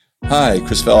Hi,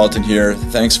 Chris Valentin here.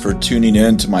 Thanks for tuning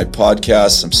in to my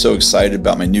podcast. I'm so excited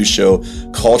about my new show,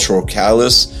 Cultural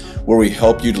Catalyst, where we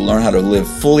help you to learn how to live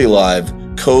fully alive,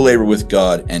 co-labor with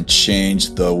God, and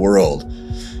change the world.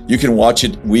 You can watch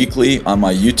it weekly on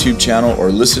my YouTube channel or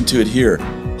listen to it here.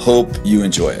 Hope you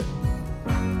enjoy it.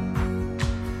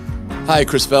 Hi,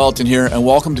 Chris Valentin here, and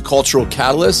welcome to Cultural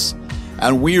Catalyst.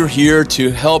 And we are here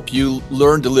to help you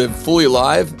learn to live fully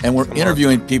alive, and we're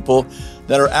interviewing people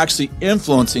that are actually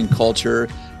influencing culture,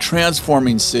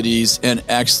 transforming cities, and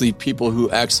actually people who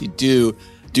actually do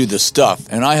the stuff.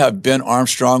 And I have Ben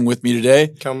Armstrong with me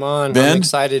today. Come on, Ben, I'm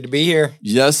excited to be here.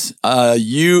 Yes,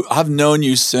 I've known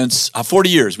you since 40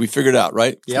 years. We figured out,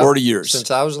 right? Yep, 40 years.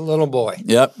 Since I was a little boy.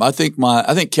 Yep. I think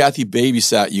Kathy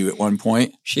babysat you at one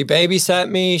point. She babysat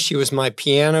me. She was my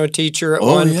piano teacher at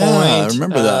one point. I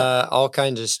remember that. All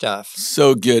kinds of stuff.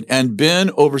 So good. And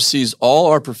Ben oversees all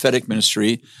our prophetic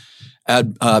ministry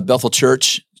at Bethel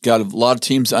Church. Got a lot of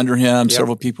teams under him,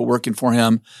 several people working for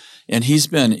him. And he's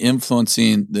been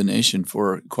influencing the nation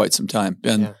for quite some time.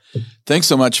 Ben, thanks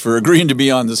so much for agreeing to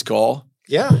be on this call.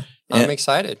 Yeah, I'm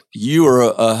excited. You are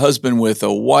a husband with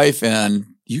a wife, and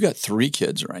you got 3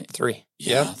 kids, right? 3.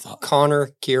 Yeah.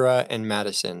 Connor, Kira, and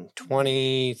Madison.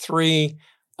 23,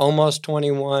 almost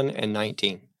 21, and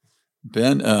 19.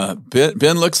 Ben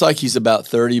looks like he's about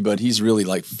 30, but he's really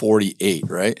like 48,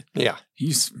 right? Yeah.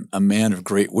 He's a man of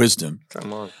great wisdom.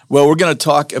 Come on. Well, we're going to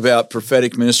talk about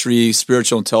prophetic ministry,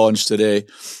 spiritual intelligence today.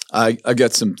 I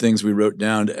got some things we wrote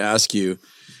down to ask you.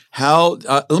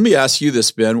 Let me ask you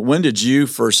this, Ben. When did you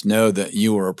first know that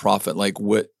you were a prophet? Like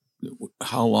what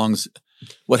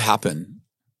happened?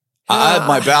 I have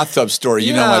my bathtub story.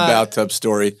 You know my bathtub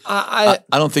story. I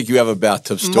don't think you have a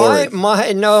bathtub story.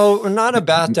 No, not a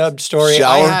bathtub story.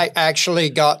 Shower? I actually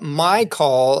got my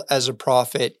call as a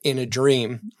prophet in a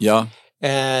dream. Yeah.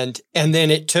 And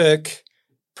then it took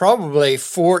probably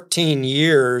 14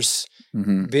 years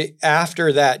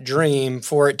after that dream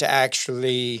for it to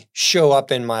actually show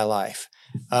up in my life.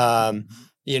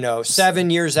 7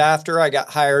 years after I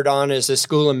got hired on as a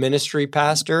school and ministry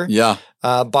pastor. Yeah.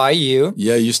 By you.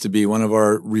 Yeah, used to be one of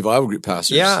our revival group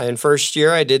pastors. Yeah, in first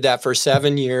year I did that for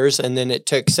 7 years, and then it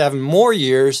took 7 more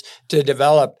years to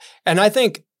develop. And I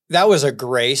think that was a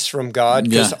grace from God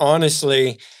because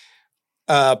honestly,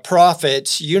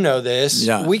 prophets, you know this,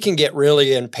 we can get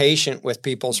really impatient with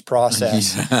people's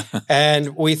process.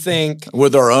 And we think—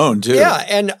 with our own too. Yeah,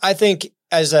 and I think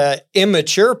as an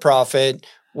immature prophet—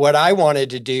 what I wanted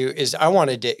to do is I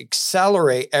wanted to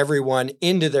accelerate everyone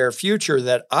into their future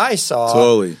that I saw.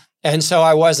 Totally. And so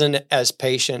I wasn't as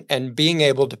patient. And being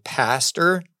able to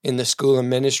pastor in the school of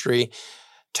ministry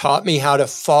taught me how to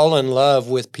fall in love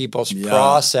with people's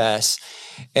process.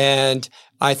 And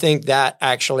I think that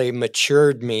actually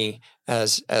matured me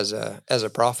as a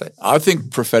prophet. I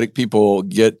think prophetic people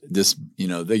get this,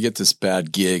 they get this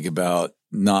bad gig about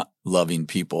not loving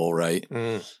people, right?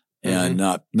 And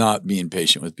not being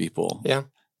patient with people. Yeah.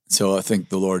 So I think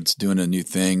the Lord's doing a new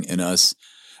thing in us.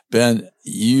 Ben,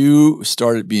 you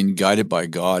started being guided by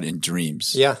God in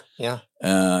dreams. Yeah, yeah.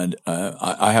 And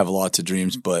I have lots of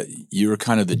dreams, but you were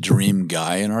kind of the dream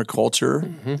guy in our culture,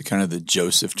 kind of the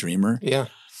Joseph dreamer. Yeah.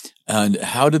 And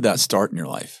how did that start in your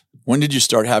life? When did you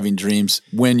start having dreams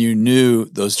when you knew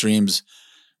those dreams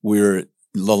were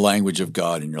the language of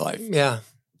God in your life? Yeah.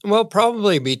 Well,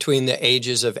 probably between the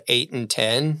ages of 8 and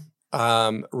 10.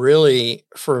 Really,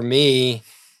 for me,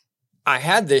 I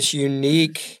had this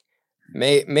unique,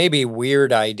 maybe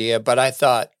weird idea, but I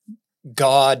thought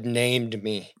God named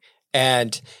me.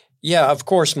 And of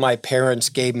course, my parents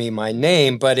gave me my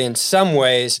name, but in some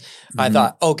ways, I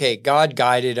thought, okay, God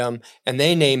guided them, and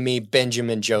they named me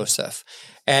Benjamin Joseph.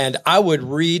 And I would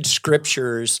read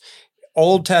scriptures,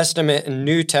 Old Testament and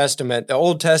New Testament. The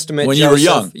Old Testament, when Joseph, you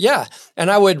were young. Yeah. And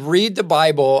I would read the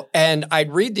Bible, and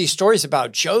I'd read these stories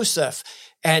about Joseph,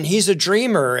 and he's a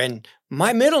dreamer, and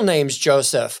my middle name's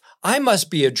Joseph. I must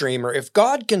be a dreamer. If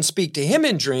God can speak to him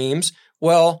in dreams,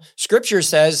 well, Scripture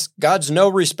says God's no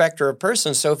respecter of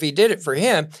persons, so if he did it for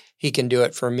him, he can do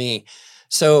it for me.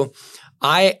 So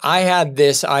I had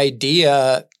this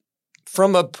idea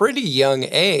from a pretty young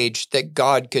age that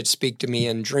God could speak to me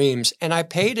in dreams, and I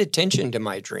paid attention to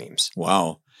my dreams.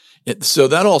 Wow. So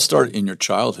that all started in your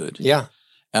childhood. Yeah.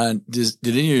 And did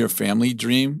any of your family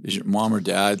dream? Is your mom or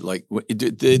dad,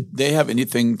 did they have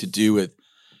anything to do with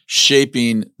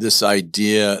shaping this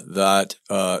idea that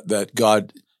that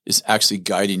God is actually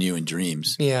guiding you in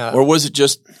dreams? Yeah. Or was it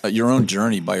just your own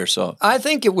journey by yourself? I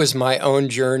think it was my own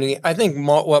journey. I think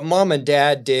what mom and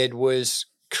dad did was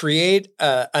create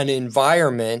an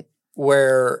environment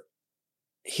where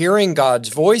hearing God's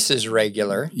voice is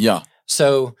regular. Yeah.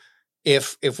 So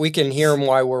if we can hear him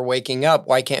while we're waking up,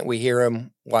 why can't we hear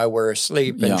him while we're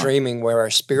asleep and dreaming, where our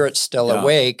spirit's still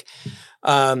awake?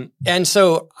 And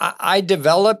so I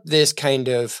developed this kind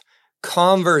of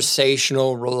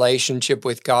conversational relationship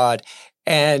with God,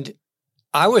 and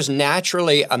I was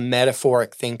naturally a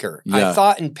metaphoric thinker. I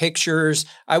thought in pictures.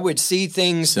 I would see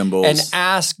things, symbols, and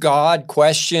ask God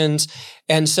questions.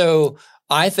 And so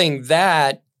I think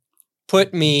that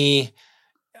put me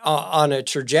on a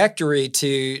trajectory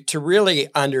to really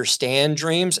understand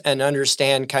dreams and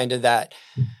understand kind of that,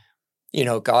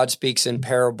 God speaks in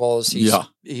parables.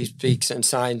 He speaks in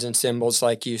signs and symbols,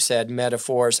 like you said,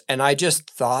 metaphors. And I just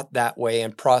thought that way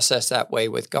and processed that way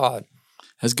with God.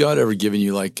 Has God ever given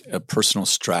you like a personal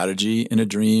strategy in a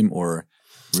dream or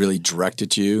really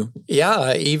directed you?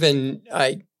 Yeah, even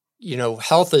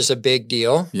health is a big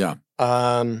deal. Yeah.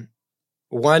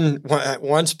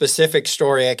 One specific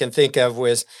story I can think of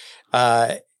was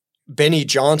Benny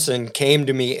Johnson came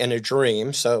to me in a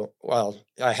dream. So,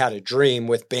 I had a dream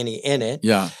with Benny in it.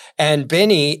 Yeah. And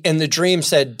Benny in the dream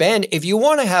said, Ben, if you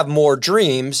want to have more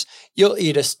dreams, you'll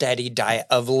eat a steady diet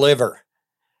of liver.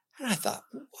 And I thought,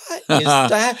 what is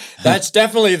that? That's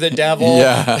definitely the devil.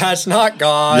 Yeah. That's not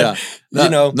God.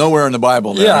 Yeah. Nowhere in the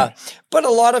Bible there. Yeah. But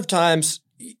a lot of times,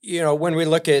 when we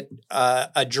look at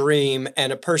a dream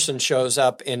and a person shows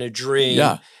up in a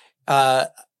dream,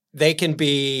 they can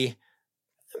be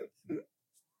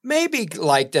maybe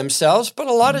like themselves, but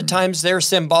a lot of times they're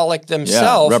symbolic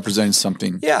themselves. Yeah, representing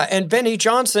something. Yeah. And Benny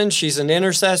Johnson, she's an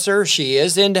intercessor. She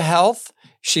is into health.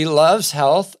 She loves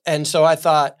health. And so I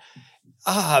thought,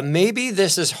 maybe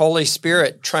this is Holy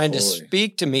Spirit trying to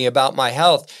speak to me about my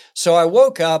health. So I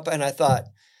woke up and I thought,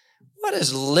 what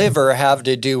does liver have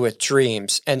to do with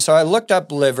dreams? And so I looked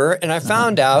up liver and I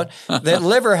found out that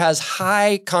liver has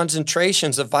high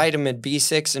concentrations of vitamin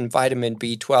B6 and vitamin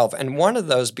B12. And one of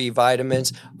those B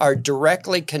vitamins are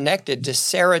directly connected to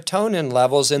serotonin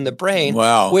levels in the brain,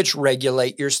 which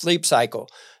regulate your sleep cycle.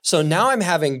 So now I'm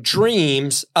having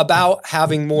dreams about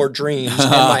having more dreams in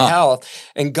my health,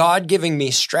 and God giving me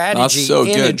strategy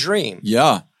in a dream.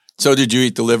 Yeah. So did you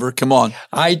eat the liver? Come on.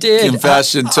 I did.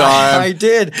 Confession time. I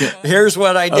did. Here's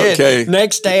what I did. Okay.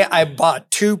 Next day, I bought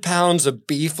 2 pounds of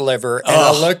beef liver, and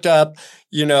I looked up,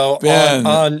 Ben,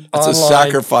 on it's a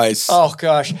sacrifice. Oh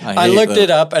gosh. I looked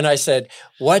it up and I said,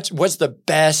 what's the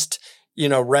best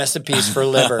recipes for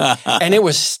liver? And it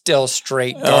was still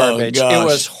straight garbage. It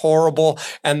was horrible.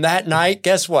 And that night,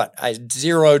 guess what? I had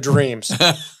 0 dreams.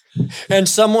 And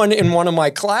someone in one of my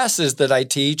classes that I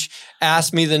teach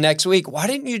asked me the next week, why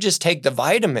didn't you just take the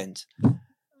vitamins? I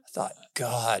thought,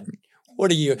 God, what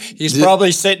are you? He's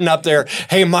probably sitting up there.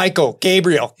 Hey, Michael,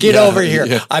 Gabriel, get over here.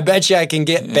 Yeah. I bet you I can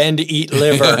get Ben to eat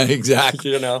liver.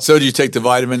 Exactly. So do you take the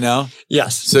vitamin now?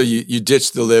 Yes. So you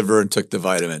ditched the liver and took the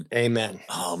vitamin. Amen.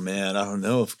 Oh, man. I don't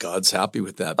know if God's happy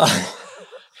with that, Ben.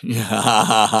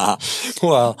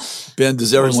 Well, Ben,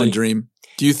 does everyone dream?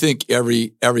 Do you think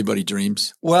everybody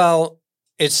dreams? Well,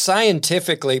 it's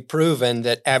scientifically proven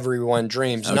that everyone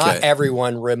dreams. Okay. Not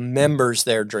everyone remembers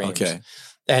their dreams. Okay.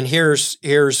 And here's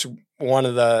one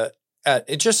of the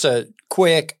just a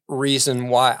quick reason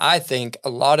why I think a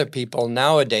lot of people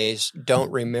nowadays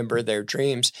don't remember their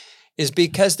dreams is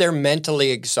because they're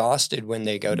mentally exhausted when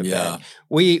they go to bed.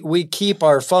 We keep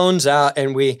our phones out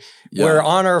and we're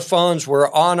on our phones,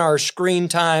 we're on our screen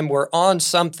time, we're on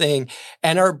something,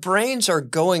 and our brains are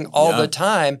going all the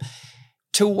time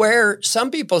to where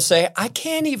some people say, I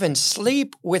can't even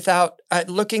sleep without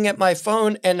looking at my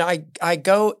phone, and I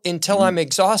go until I'm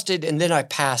exhausted and then I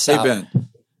pass out. Hey, Ben,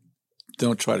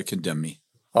 don't try to condemn me.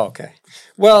 Okay.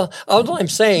 Well, all I'm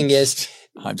saying is,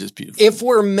 I'm just beautiful. If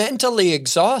we're mentally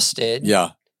exhausted,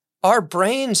 our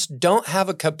brains don't have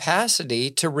a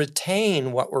capacity to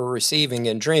retain what we're receiving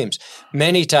in dreams.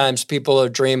 Many times people will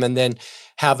dream and then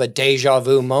have a deja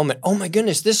vu moment. Oh my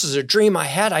goodness, this is a dream I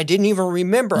had. I didn't even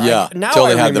remember. Now until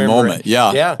they had the moment.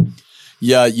 Yeah.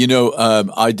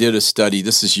 I did a study.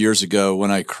 This is years ago when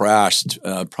I crashed.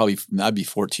 Probably that'd be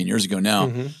 14 years ago now.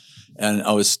 Mm-hmm. And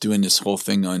I was doing this whole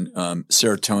thing on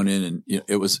serotonin, and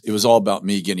it was all about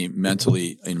me getting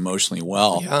mentally and emotionally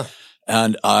well. Yeah.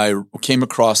 And I came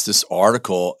across this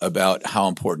article about how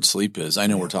important sleep is. I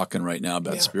know we're talking right now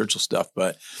about spiritual stuff,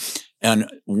 and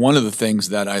one of the things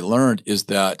that I learned is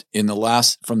that in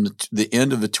from the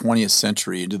end of the 20th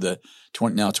century into the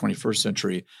now 21st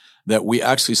century, that we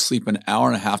actually sleep an hour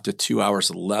and a half to 2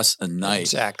 hours less a night.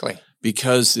 Exactly.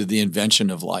 Because of the invention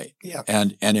of light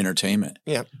and entertainment.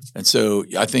 Yeah. And so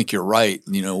I think you're right.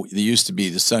 There used to be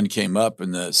the sun came up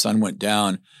and the sun went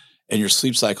down, and your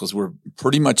sleep cycles were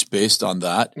pretty much based on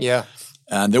that. Yeah.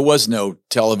 And there was no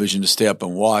television to stay up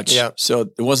and watch. Yeah. So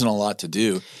there wasn't a lot to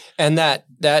do. And that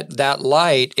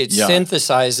light, it Yeah.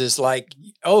 synthesizes like,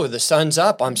 oh, the sun's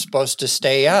up. I'm supposed to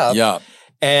stay up. Yeah.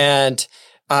 And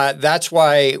that's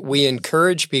why we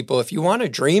encourage people, if you want to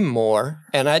dream more,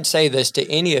 and I'd say this to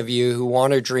any of you who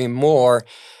want to dream more,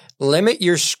 limit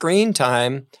your screen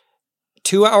time.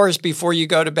 2 hours before you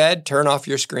go to bed, turn off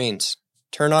your screens.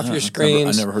 Turn off your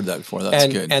screens. I never heard that before.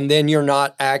 That's good. And then you're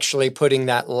not actually putting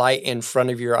that light in front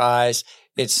of your eyes.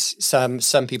 It's some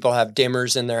people have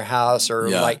dimmers in their house or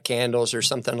light candles or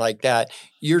something like that.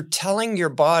 You're telling your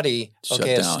body, Shut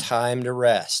okay, down. it's time to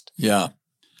rest. Yeah.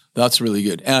 That's really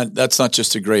good. And that's not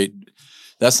just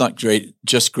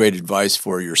just great advice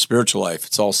for your spiritual life.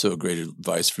 It's also great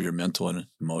advice for your mental and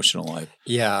emotional life.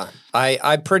 Yeah.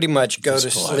 I pretty much go to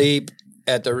Physical life. sleep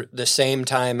at the same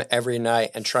time every night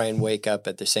and try and wake up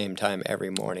at the same time every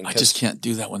morning. I just can't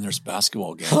do that when there's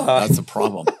basketball games. That's the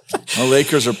problem. The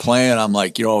Lakers are playing. I'm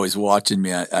like, you're always watching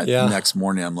me. At the next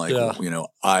morning, I'm like,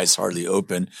 eyes hardly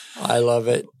open. I love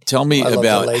it. Tell me I love the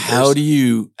about Lakers. how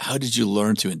did you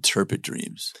learn to interpret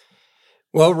dreams?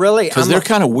 Well, really, Because they're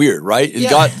kind of weird, right?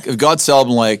 Yeah. If God said them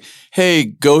like, hey,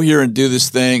 go here and do this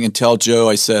thing and tell Joe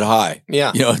I said hi.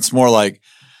 Yeah. It's more like,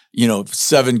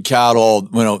 7 cattle,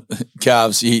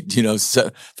 calves eat,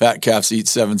 fat calves eat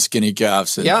 7 skinny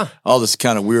calves and all this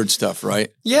kind of weird stuff,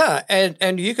 right? Yeah,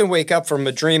 and you can wake up from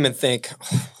a dream and think,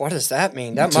 what does that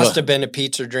mean? That must have been a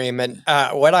pizza dream. And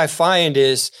what I find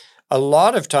is a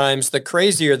lot of times the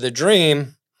crazier the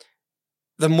dream,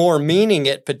 the more meaning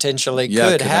it potentially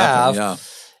could have. Happen,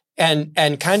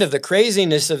 And kind of the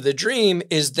craziness of the dream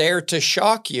is there to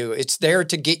shock you. It's there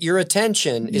to get your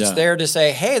attention. It's there to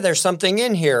say, hey, there's something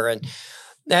in here. And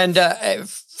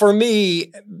for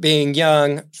me, being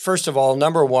young, first of all,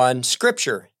 number one,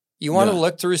 Scripture. You want to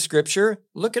look through Scripture?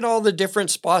 Look at all the different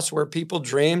spots where people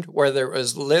dreamed, whether it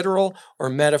was literal or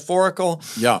metaphorical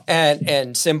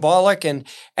and symbolic, and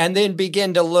then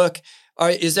begin to look,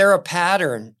 is there a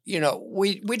pattern?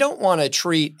 We don't want to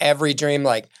treat every dream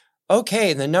like,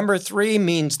 okay, the number 3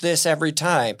 means this every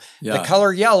time. Yeah. The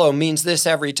color yellow means this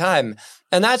every time.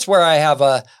 And that's where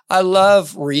I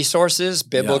love resources,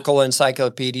 biblical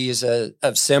encyclopedias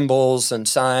of symbols and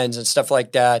signs and stuff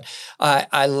like that.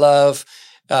 I love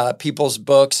people's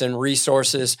books and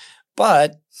resources,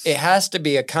 but it has to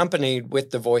be accompanied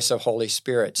with the voice of Holy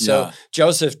Spirit. So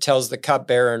Joseph tells the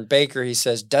cupbearer and baker, he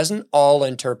says, doesn't all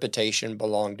interpretation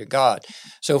belong to God?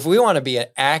 So if we want to be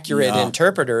accurate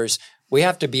interpreters, we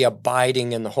have to be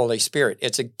abiding in the Holy Spirit.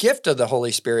 It's a gift of the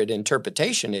Holy Spirit,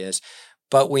 interpretation is,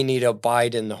 but we need to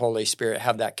abide in the Holy Spirit,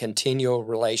 have that continual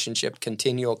relationship,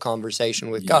 continual conversation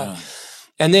with God.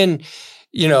 And then,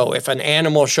 if an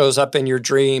animal shows up in your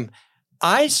dream,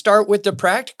 I start with the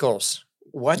practicals.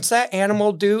 What's that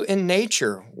animal do in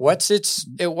nature? What's its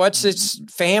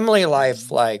family life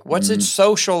like? What's its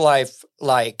social life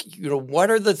like?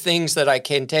 What are the things that I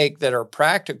can take that are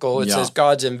practical? It says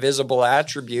God's invisible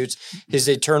attributes, his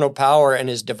eternal power and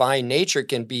his divine nature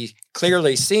can be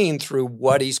clearly seen through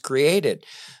what he's created.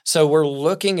 So we're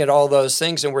looking at all those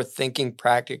things and we're thinking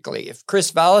practically. If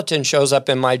Chris Valentin shows up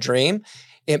in my dream,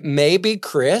 it may be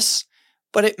Chris,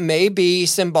 but it may be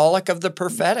symbolic of the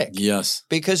prophetic. Yes.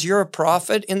 Because you're a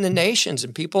prophet in the nations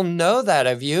and people know that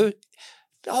of you.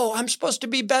 Oh, I'm supposed to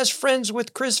be best friends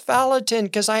with Chris Valentin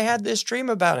because I had this dream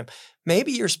about him.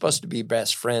 Maybe you're supposed to be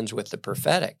best friends with the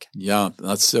prophetic. Yeah,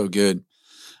 that's so good.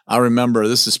 I remember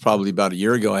this is probably about a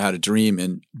year ago. I had a dream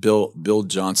and Bill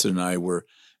Johnson and I were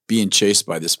being chased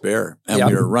by this bear. And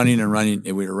we were running and running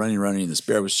and and this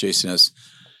bear was chasing us.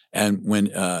 And when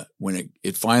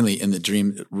it finally in the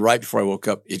dream, right before I woke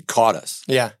up, it caught us.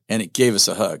 Yeah. And it gave us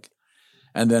a hug.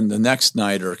 And then the next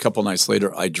night or a couple nights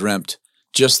later, I dreamt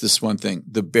just this one thing.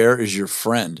 The bear is your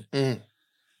friend. And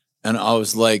I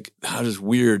was like, that is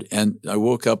weird. And I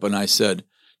woke up and I said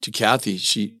to Kathy,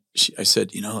 I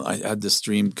said, I had this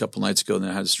dream a couple nights ago, and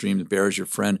then I had this dream, the bear is your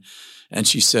friend. And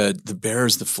she said, the bear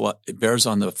is bear's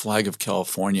on the flag of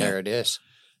California. There it is.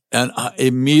 And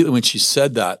immediately when she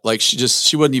said that, like she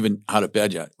wasn't even out of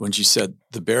bed yet. When she said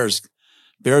the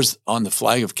bear's on the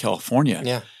flag of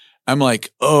California, I'm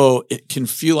like, oh, it can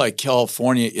feel like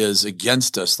California is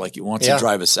against us, like it wants to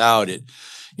drive us out.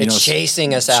 It's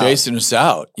chasing us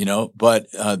out.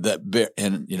 But that bear,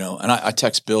 and I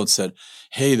text Bill and said,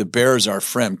 hey, the bear is our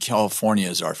friend. California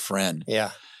is our friend.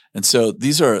 Yeah. And so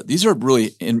these are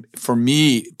really, for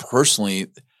me personally,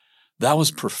 that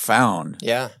was profound.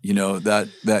 Yeah.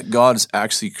 That God is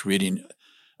actually creating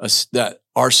that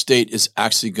our state is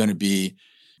actually going to be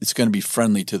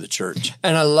friendly to the church.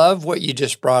 And I love what you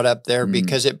just brought up there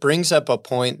because it brings up a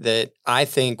point that I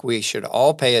think we should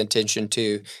all pay attention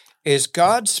to. is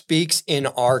God speaks in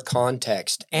our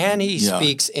context, and he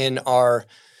speaks in our,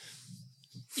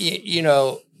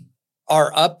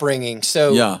 our upbringing.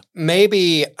 So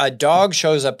maybe a dog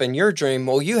shows up in your dream.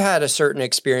 Well, you had a certain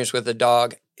experience with a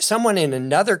dog, someone in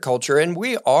another culture, and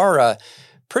we are a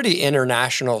pretty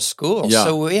international school. Yeah.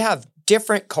 So we have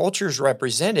different cultures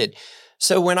represented.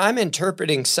 So when I'm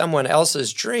interpreting someone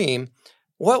else's dream,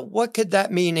 what could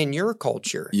that mean in your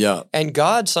culture? Yeah. And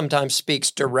God sometimes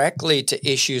speaks directly to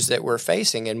issues that we're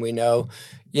facing. And we know,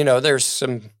 there's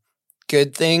some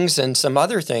good things and some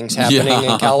other things happening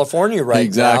in California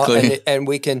right now. And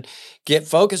we can get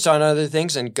focused on other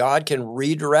things, and God can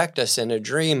redirect us in a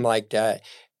dream like that.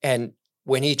 And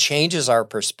when he changes our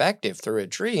perspective through a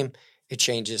dream, it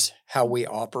changes how we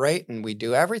operate and we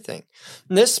do everything.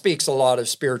 And this speaks a lot of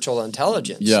spiritual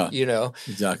intelligence. Yeah,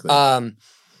 exactly.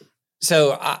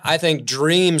 So I think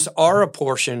dreams are a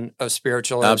portion of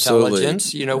spiritual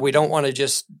intelligence. We don't want to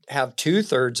just have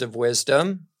 2/3 of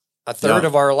wisdom. A third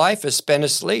of our life is spent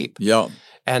asleep. Yeah.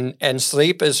 And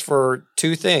sleep is for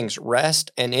two things,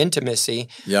 rest and intimacy.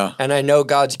 Yeah. And I know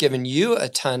God's given you a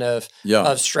ton of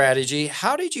strategy.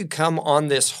 How did you come on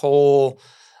this whole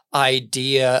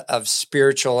idea of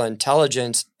spiritual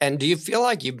intelligence? And do you feel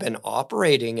like you've been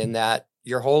operating in that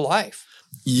your whole life?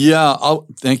 Yeah,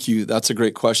 thank you. That's a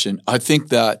great question. I think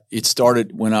that it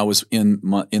started when I was in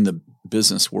the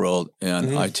business world,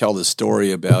 and I tell this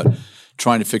story about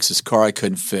trying to fix this car I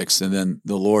couldn't fix, and then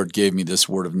the Lord gave me this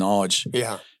word of knowledge,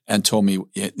 and told me,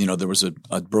 there was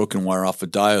a broken wire off a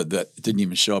diode that didn't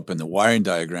even show up in the wiring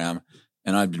diagram,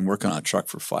 and I'd been working on a truck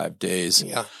for 5 days.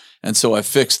 Yeah. And so I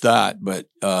fixed that, but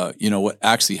what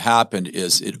actually happened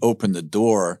is it opened the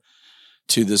door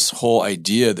to this whole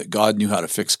idea that God knew how to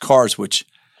fix cars, which,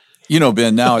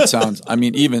 Ben, now it sounds,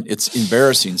 even it's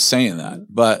embarrassing saying that.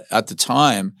 But at the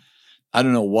time, I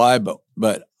don't know why,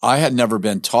 but I had never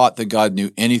been taught that God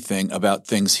knew anything about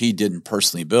things he didn't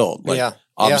personally build.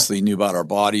 Obviously he knew about our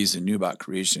bodies and knew about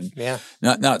creation. Yeah.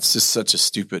 Now it's just it's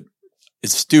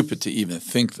stupid to even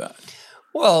think that.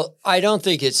 Well, I don't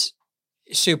think it's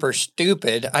super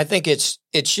stupid. I think it's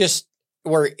just,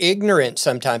 we're ignorant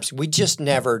sometimes. We just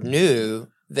never knew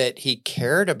that he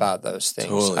cared about those things.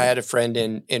 Totally. I had a friend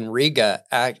in Riga,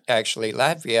 actually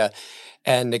Latvia,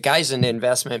 and the guy's an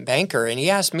investment banker, and he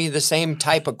asked me the same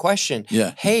type of question.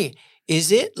 Yeah. Hey,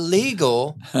 is it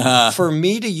legal for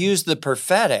me to use the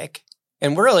prophetic?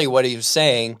 And really what he was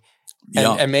saying,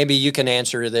 and maybe you can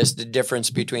answer this, the difference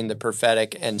between the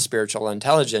prophetic and spiritual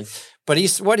intelligence. But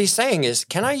what he's saying is,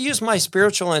 can I use my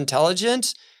spiritual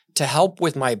intelligence to help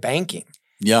with my banking?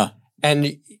 Yeah.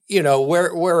 And,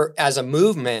 we're as a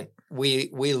movement,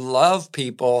 we love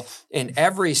people in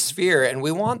every sphere, and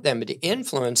we want them to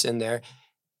influence in there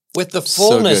with the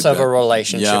fullness of a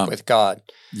relationship with God.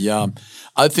 Yeah.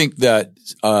 I think that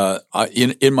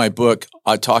in my book,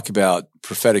 I talk about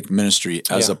prophetic ministry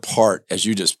as a part, as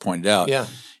you just pointed out. Yeah.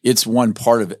 It's one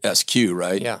part of SQ,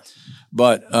 right? Yeah.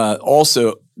 But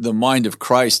also the mind of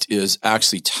Christ is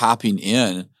actually tapping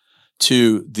in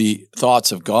to the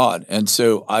thoughts of God. And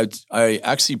so I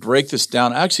actually break this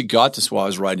down. I actually got this while I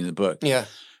was writing the book. Yeah.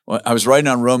 Well, I was writing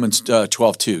on Romans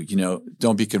 12:2,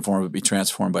 don't be conformed, but be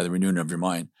transformed by the renewing of your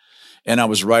mind. And I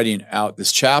was writing out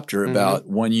this chapter about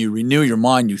when you renew your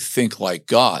mind, you think like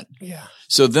God. Yeah.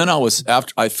 So then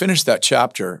after I finished that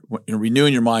chapter,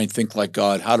 renewing your mind, think like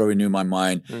God. How do I renew my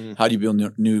mind? How do you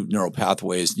build new neural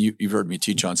pathways? You've heard me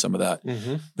teach on some of that,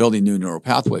 building new neural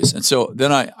pathways. And so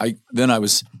then the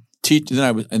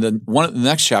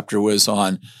next chapter was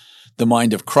on the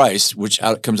mind of Christ, which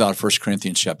comes out of 1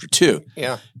 Corinthians chapter 2.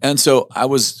 Yeah. And so I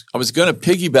was going to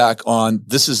piggyback on,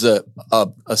 this is a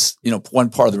one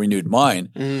part of the renewed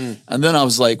mind. And then I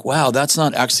was like, wow, that's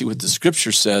not actually what the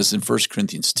scripture says in 1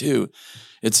 Corinthians 2.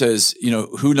 It says,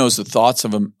 who knows the thoughts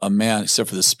of a man except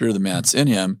for the spirit of the man that's in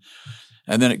him?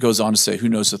 And then it goes on to say, who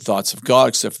knows the thoughts of God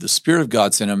except for the spirit of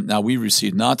God's in him? Now we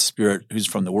receive not the spirit who's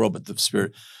from the world, but the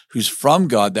spirit who's from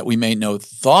God, that we may know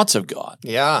thoughts of God.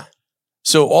 Yeah.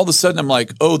 So all of a sudden I'm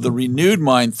like, oh, the renewed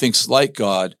mind thinks like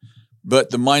God, but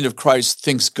the mind of Christ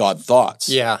thinks God thoughts.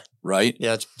 Yeah. Right?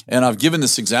 Yeah. And I've given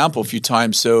this example a few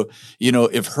times. So,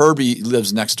 if Herbie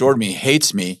lives next door to me,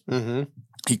 hates me,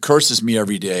 he curses me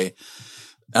every day,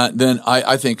 then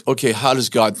I think, okay, how does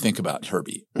God think about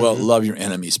Herbie? Well, love your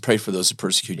enemies, pray for those who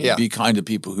persecute you, be kind to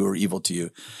people who are evil to you.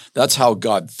 That's how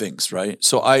God thinks, right?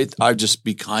 So I just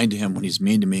be kind to him when he's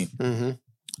mean to me.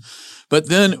 But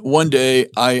then one day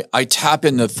I tap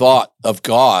in the thought of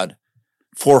God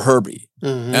for Herbie.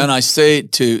 And I say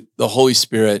to the Holy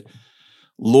Spirit,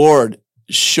 Lord,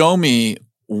 show me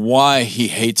why he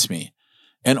hates me.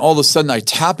 And all of a sudden I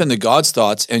tap into God's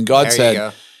thoughts, and God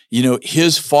said,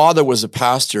 his father was a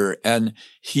pastor and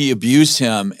he abused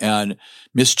him and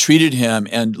mistreated him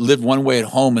and lived one way at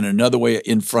home and another way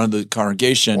in front of the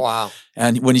congregation. Wow.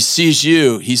 And when he sees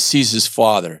you, he sees his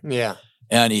father. Yeah.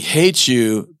 And he hates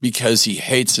you because he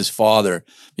hates his father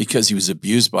because he was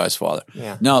abused by his father.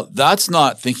 Yeah. Now, that's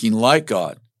not thinking like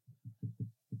God.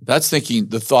 That's thinking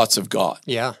the thoughts of God.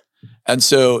 Yeah. And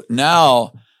so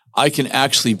now I can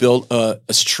actually build a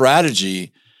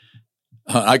strategy.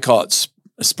 I call it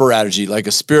a strategy, like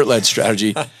a spirit-led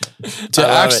strategy to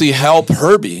actually help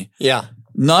Herbie. Yeah.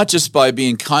 Not just by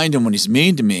being kind to him when he's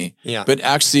mean to me, Yeah. but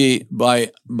actually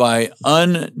by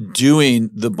undoing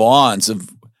the bonds of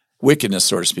wickedness,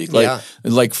 so to speak,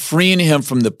 like freeing him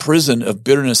from the prison of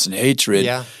bitterness and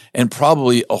hatred, and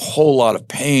probably a whole lot of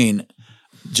pain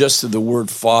just to the word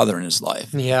father in his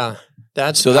life. Yeah,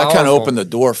 that's so powerful. That kind of opened the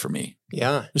door for me.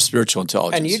 Yeah, spiritual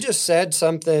intelligence. And you just said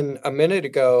something a minute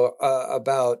ago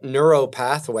about neural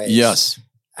pathways. Yes.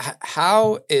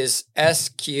 How is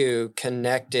SQ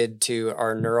connected to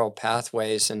our neural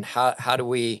pathways, and how do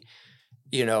we,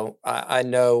 I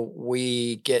know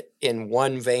we get in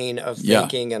one vein of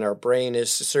thinking and our brain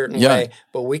is a certain way,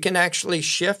 but we can actually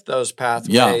shift those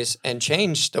pathways and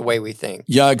change the way we think.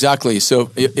 Yeah, exactly. So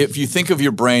if you think of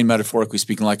your brain, metaphorically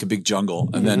speaking, like a big jungle,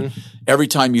 and then every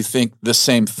time you think the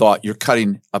same thought, you're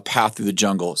cutting a path through the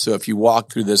jungle. So if you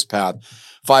walk through this path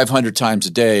 500 times a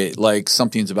day, like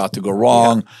something's about to go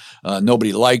wrong,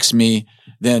 nobody likes me,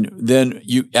 then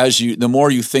the more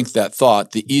you think that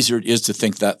thought, the easier it is to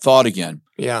think that thought again.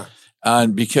 Yeah.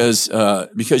 And because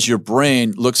your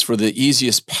brain looks for the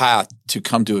easiest path to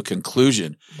come to a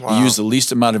conclusion, you use the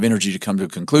least amount of energy to come to a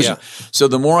conclusion. Yeah. So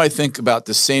the more I think about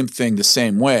the same thing the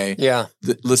same way,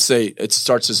 let's say it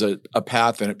starts as a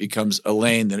path and it becomes a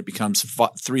lane, then it becomes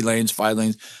 3 lanes, 5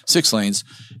 lanes, 6 lanes,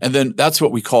 and then that's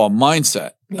what we call a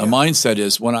mindset. Yeah. A mindset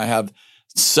is when I have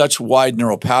such wide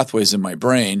neural pathways in my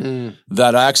brain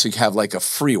that I actually have like a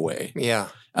freeway. Yeah.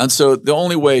 And so the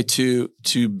only way to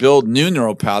build new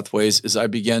neural pathways is I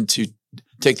begin to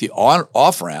take the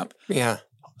off ramp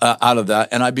out of that,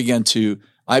 and I begin to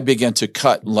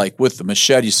cut, like with the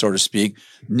machete, so to speak,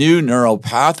 new neural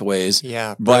pathways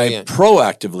by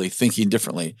proactively thinking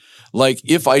differently. Like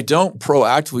if I don't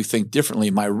proactively think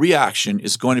differently, my reaction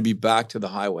is going to be back to the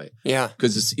highway. Yeah,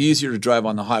 because it's easier to drive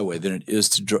on the highway than it is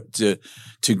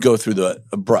to go through the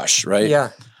brush, right? Yeah.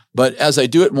 But as I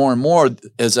do it more and more,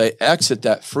 as I exit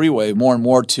that freeway more and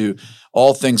more to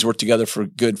all things work together for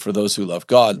good for those who love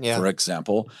God, for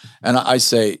example, and I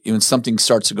say when something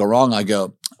starts to go wrong, I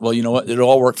go, well, you know what? It'll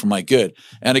all work for my good.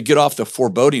 And I get off the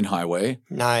foreboding highway.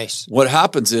 Nice. What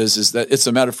happens is that it's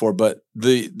a metaphor, but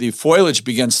the foliage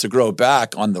begins to grow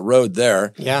back on the road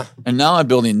there. Yeah. And now I'm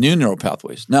building new neural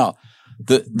pathways. Now,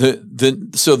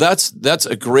 so that's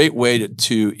a great way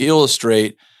to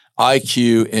illustrate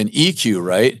IQ and EQ,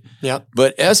 right? Yeah.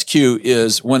 But SQ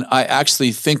is when I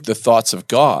actually think the thoughts of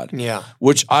God. Yeah.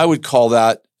 Which I would call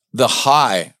that the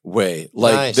high way.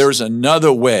 Like there's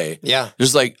another way. Yeah.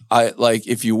 There's like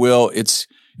if you will, it's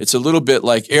a little bit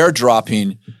like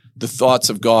airdropping the thoughts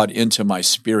of God into my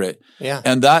spirit. Yeah.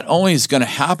 And that only is going to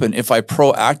happen if I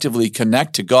proactively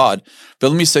connect to God. But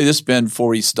let me say this, Ben, before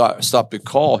we stop the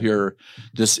call here,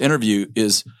 this interview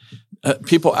is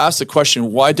people ask the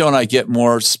question, why don't I get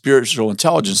more spiritual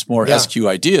intelligence, more SQ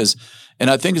ideas? And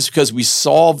I think it's because we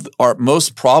solve our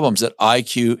most problems at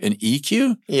IQ and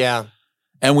EQ. Yeah.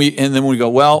 And then we go,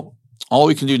 well, all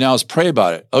we can do now is pray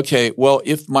about it. Okay, well,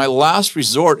 if my last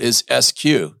resort is SQ,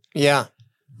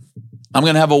 I'm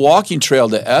going to have a walking trail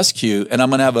to SQ, and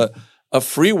I'm going to have a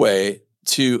freeway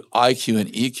to IQ and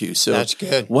EQ. So that's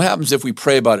good. What happens if we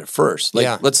pray about it first?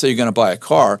 Like, let's say you're going to buy a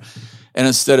car. And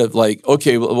instead of like,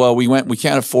 okay, well, we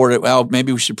can't afford it. Well,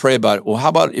 maybe we should pray about it. Well, how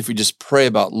about if we just pray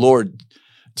about, Lord,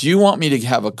 do you want me to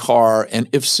have a car? And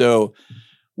if so,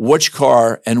 which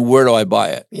car and where do I buy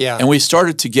it? Yeah. And we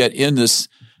started to get in this,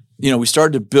 we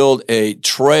started to build a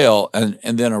trail and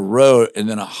then a road and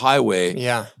then a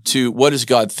highway to what does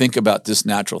God think about this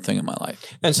natural thing in my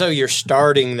life? And so you're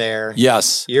starting there.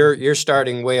 Yes. You're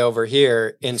starting way over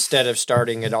here instead of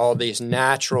starting at all these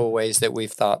natural ways that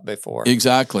we've thought before.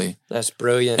 Exactly. That's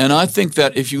brilliant. And I think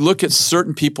that if you look at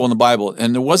certain people in the Bible,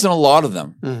 and there wasn't a lot of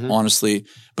them, honestly,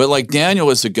 but like Daniel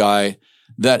is a guy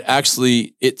that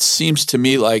actually, it seems to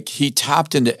me like he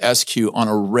tapped into SQ on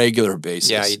a regular basis.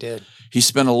 Yeah, he did. He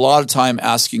spent a lot of time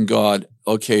asking God,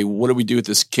 okay, what do we do with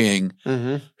this king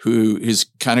who is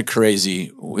kind of crazy?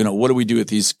 What do we do with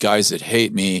these guys that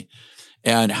hate me?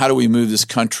 And how do we move this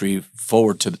country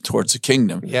forward towards the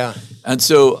kingdom? Yeah. And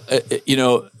so,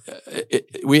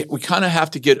 we kind of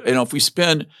have to get, if we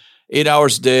spend 8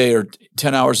 hours a day or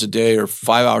 10 hours a day or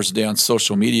 5 hours a day on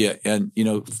social media and,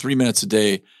 3 minutes a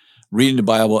day reading the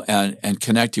Bible and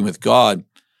connecting with God,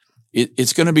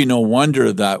 it's going to be no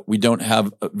wonder that we don't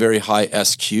have a very high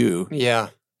SQ. Yeah.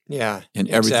 In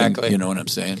everything, exactly. You know what I'm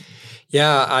saying?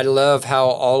 Yeah, I love how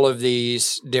all of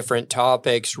these different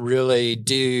topics really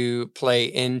do play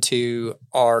into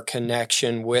our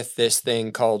connection with this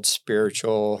thing called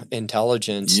spiritual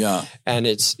intelligence. Yeah. And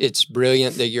it's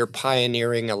brilliant that you're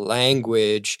pioneering a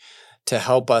language to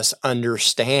help us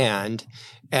understand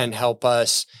and help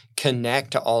us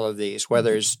connect to all of these,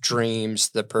 whether it's dreams,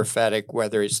 the prophetic,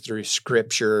 whether it's through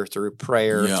scripture, through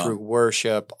prayer, through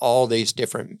worship, all these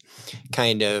different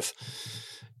kind of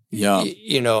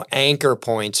anchor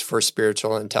points for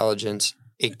spiritual intelligence.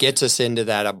 It gets us into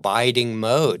that abiding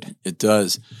mode. It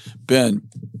does. Ben,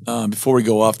 before we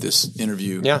go off this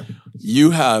interview,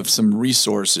 you have some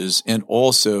resources, and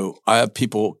also I have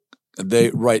people, they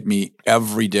write me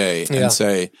every day and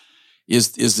say,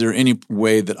 Is there any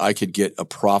way that I could get a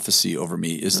prophecy over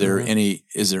me? Is there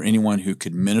anyone who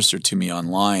could minister to me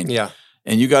online? Yeah.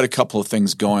 And you got a couple of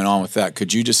things going on with that.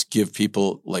 Could you just give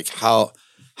people like how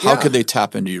could they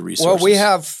tap into your resources? Well, we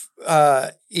have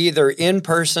either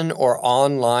in-person or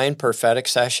online prophetic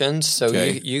sessions. So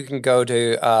you can go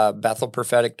to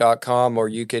bethelprophetic.com, or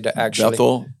you could actually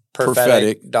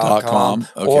prophetic.com,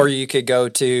 or you could go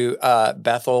to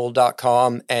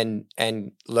bethel.com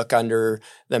and look under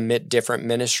the different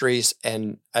ministries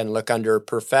and look under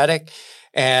prophetic,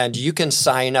 and you can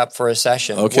sign up for a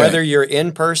session. Whether you're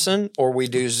in person or we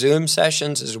do Zoom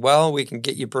sessions as well, we can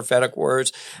get you prophetic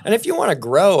words. And if you want to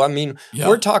grow,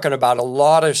 we're talking about a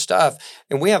lot of stuff,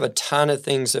 and we have a ton of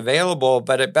things available,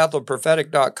 but at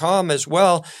bethelprophetic.com as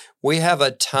well, we have a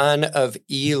ton of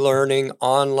e-learning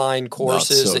online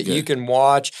courses that you can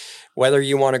watch, whether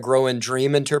you want to grow in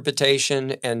dream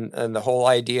interpretation and the whole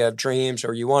idea of dreams,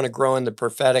 or you want to grow in the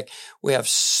prophetic. We have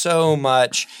so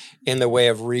much in the way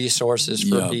of resources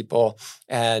for people,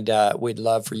 and we'd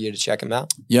love for you to check them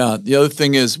out. Yeah. The other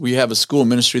thing is we have a school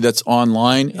ministry that's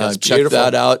online. Check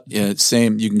that out.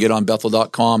 Same. You can get on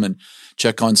Bethel.com and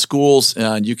check on schools,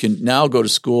 and you can now go to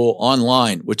school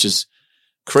online, which is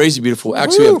crazy beautiful.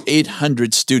 Actually, we have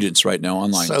 800 students right now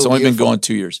online. It's only been going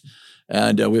 2 years.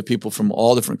 And we have people from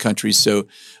all different countries. So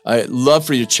I'd love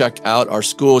for you to check out our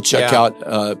school, check out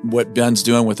what Ben's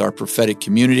doing with our prophetic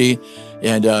community.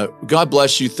 And God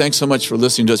bless you. Thanks so much for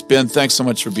listening to us. Ben, thanks so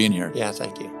much for being here. Yeah,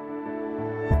 thank you.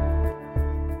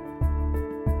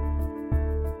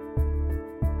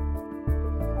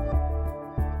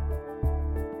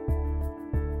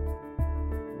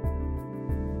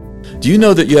 Do you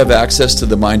know that you have access to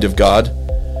the mind of God?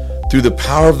 Through the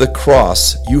power of the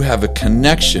cross, you have a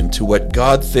connection to what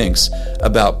God thinks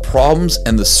about problems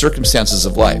and the circumstances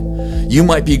of life. You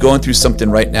might be going through something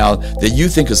right now that you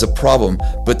think is a problem,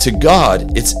 but to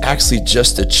God, it's actually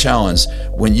just a challenge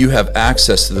when you have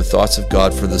access to the thoughts of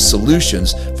God for the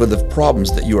solutions for the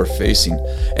problems that you are facing.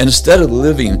 And instead of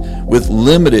living with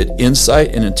limited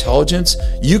insight and intelligence,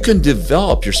 you can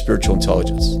develop your spiritual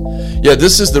intelligence. Yeah,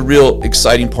 this is the real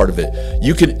exciting part of it.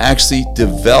 You can actually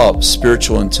develop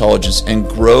spiritual intelligence and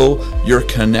grow your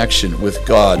connection with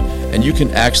God, and you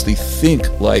can actually think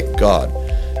like God.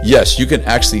 Yes, you can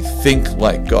actually think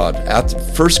like God.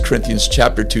 1 Corinthians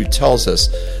chapter 2 tells us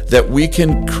that we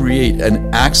can create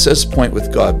an access point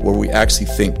with God where we actually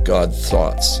think God's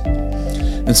thoughts.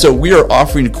 And so we are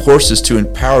offering courses to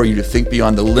empower you to think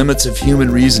beyond the limits of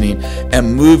human reasoning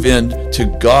and move into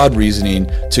God reasoning,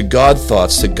 to God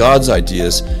thoughts, to God's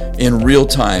ideas in real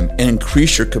time, and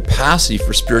increase your capacity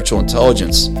for spiritual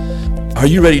intelligence. Are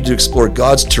you ready to explore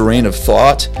God's terrain of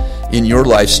thought in your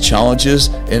life's challenges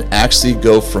and actually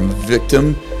go from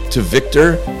victim to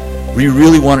victor? We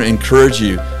really want to encourage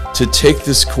you to take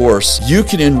this course. You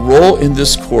can enroll in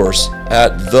this course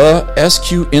at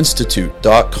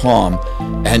thesqinstitute.com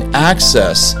and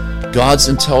access God's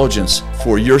intelligence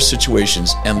for your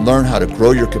situations and learn how to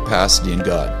grow your capacity in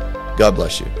God. God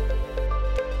bless you.